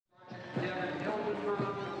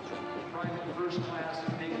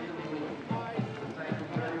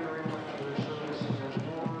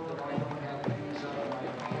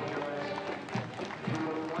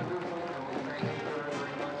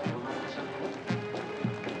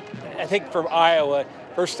I think from Iowa,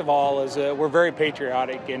 first of all, is we're very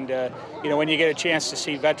patriotic, and when you get a chance to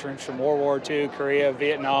see veterans from World War II, Korea,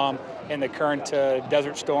 Vietnam, and the current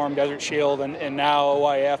Desert Storm, Desert Shield, and now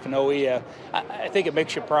OIF and OEA, I think it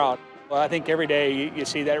makes you proud. Well, I think every day you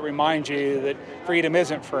see that, it reminds you that freedom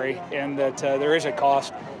isn't free, and that there is a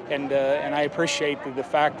cost. And I appreciate the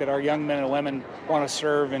fact that our young men and women want to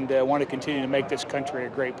serve and want to continue to make this country a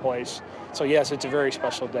great place. So yes, it's a very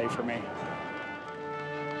special day for me.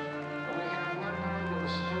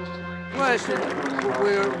 Well,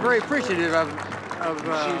 we're very appreciative of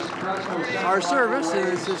our service, and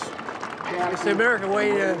it's the American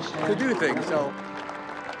way to do things. So.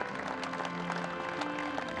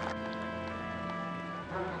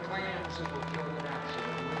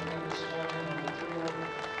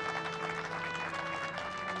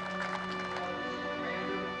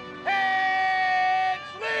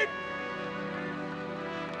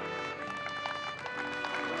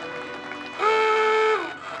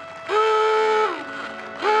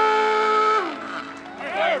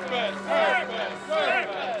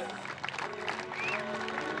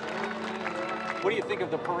 What do you think of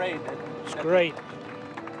the parade? It's great.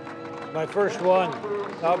 My first one.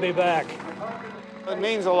 I'll be back. It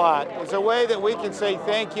means a lot. It's a way that we can say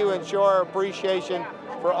thank you and show our appreciation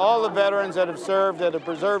for all the veterans that have served, that have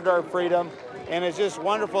preserved our freedom. And it's just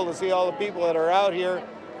wonderful to see all the people that are out here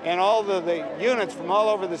and all the units from all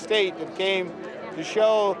over the state that came to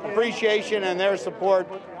show appreciation and their support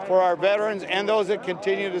for our veterans and those that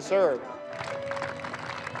continue to serve.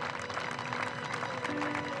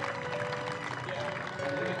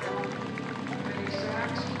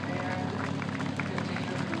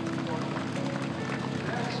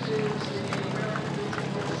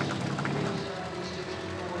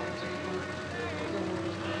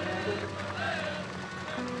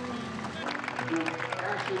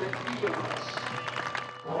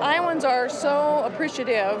 Iowans are so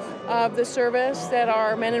appreciative of the service that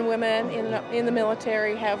our men and women in the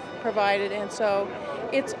military have provided, and so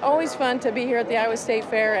it's always fun to be here at the Iowa State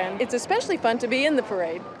Fair, and it's especially fun to be in the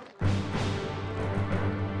parade.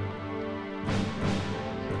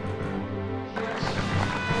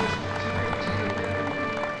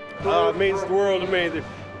 It means the world to me. They're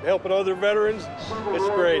helping other veterans. It's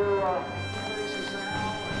great.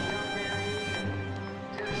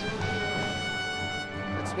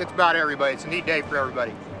 It's about everybody. It's a neat day for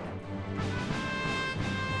everybody.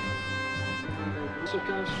 Also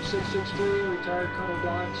comes from 663, retired Colonel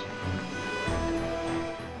Dodge.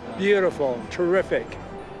 Beautiful, terrific.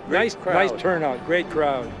 Nice turnout, great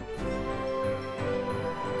crowd.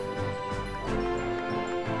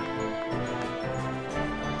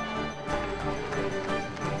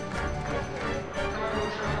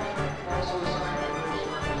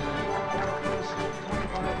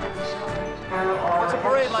 What's a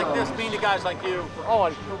parade like this mean to guys like you?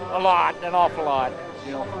 Oh, a lot, an awful lot,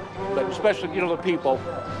 but especially, the people.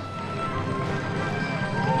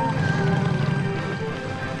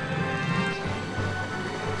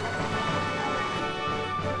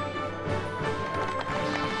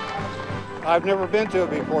 I've never been to it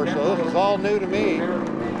before, so this is all new to me.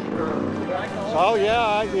 Oh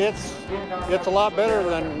yeah, it's a lot better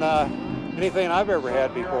than anything I've ever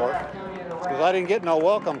had before, because I didn't get no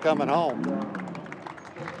welcome coming home.